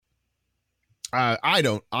I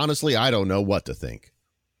don't know what to think.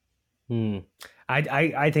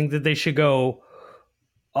 I think that they should go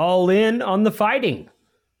all in on the fighting.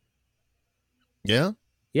 Yeah?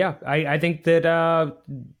 Yeah, I think that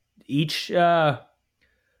each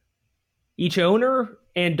owner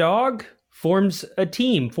and dog forms a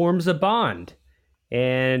team, forms a bond.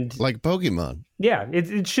 And Like Pokemon. yeah,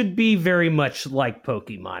 it should be very much like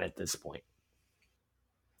Pokemon at this point.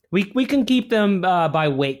 We can keep them by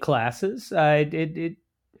weight classes. It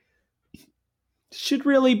should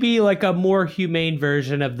really be like a more humane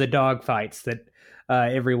version of the dog fights that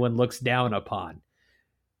everyone looks down upon,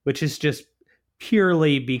 which is just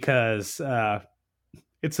purely because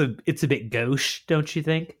it's a bit gauche, don't you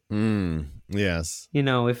think? Yes. You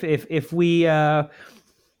know, if we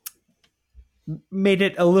made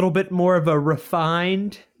it a little bit more of a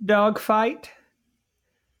refined dog fight,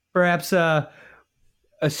 perhaps a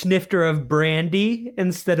snifter of brandy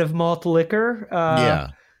instead of malt liquor.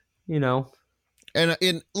 Yeah. You know.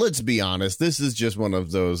 And let's be honest, this is just one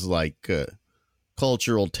of those like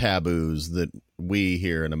cultural taboos that we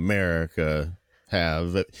here in America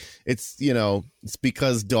have. It's, it's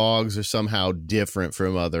because dogs are somehow different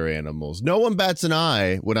from other animals. No one bats an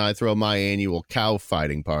eye when I throw my annual cow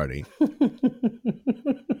fighting party.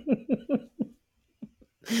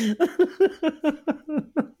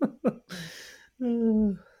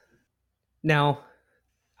 Now,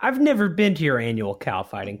 I've never been to your annual cow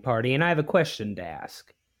fighting party, and I have a question to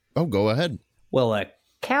ask. Oh, go ahead. Will a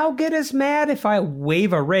cow get as mad if I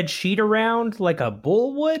wave a red sheet around like a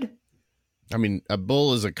bull would? I mean, a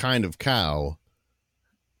bull is a kind of cow,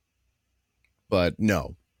 but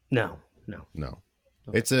no. No.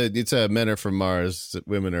 Okay. It's a men are from Mars,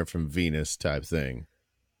 women are from Venus type thing.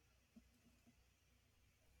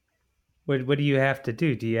 What do you have to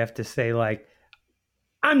do? Do you have to say like,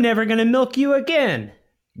 I'm never going to milk you again?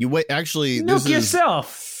 You wait. Actually, milk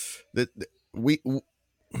yourself.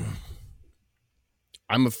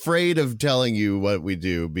 I'm afraid of telling you what we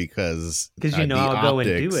do because I'll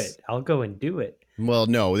go and do it. Well,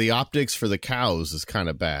 no, the optics for the cows is kind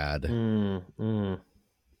of bad.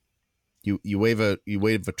 You wave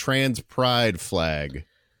a trans pride flag,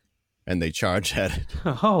 and they charge at it.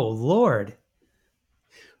 Oh Lord!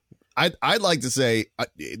 I'd like to say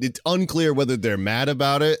it's unclear whether they're mad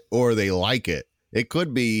about it or they like it. It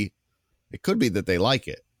could be that they like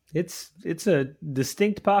it. It's a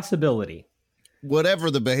distinct possibility. Whatever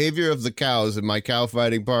the behavior of the cows in my cow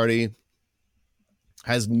fighting party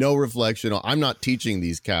has no reflection on. I'm not teaching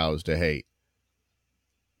these cows to hate.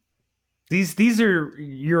 These are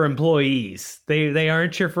your employees. They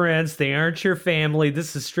aren't your friends. They aren't your family.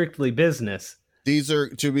 This is strictly business. These are,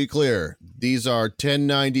 to be clear, these are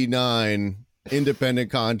 1099 independent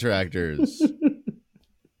contractors.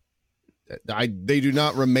 They do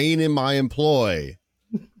not remain in my employ.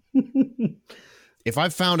 If I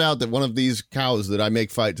found out that one of these cows that I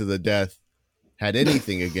make fight to the death had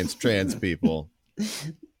anything against trans people,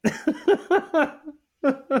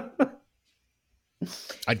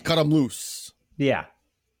 I'd cut them loose. Yeah.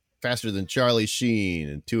 Faster than Charlie Sheen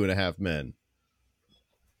and 2.5 Men.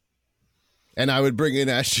 And I would bring in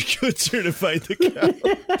Ashton Kutcher to fight the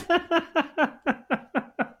cow.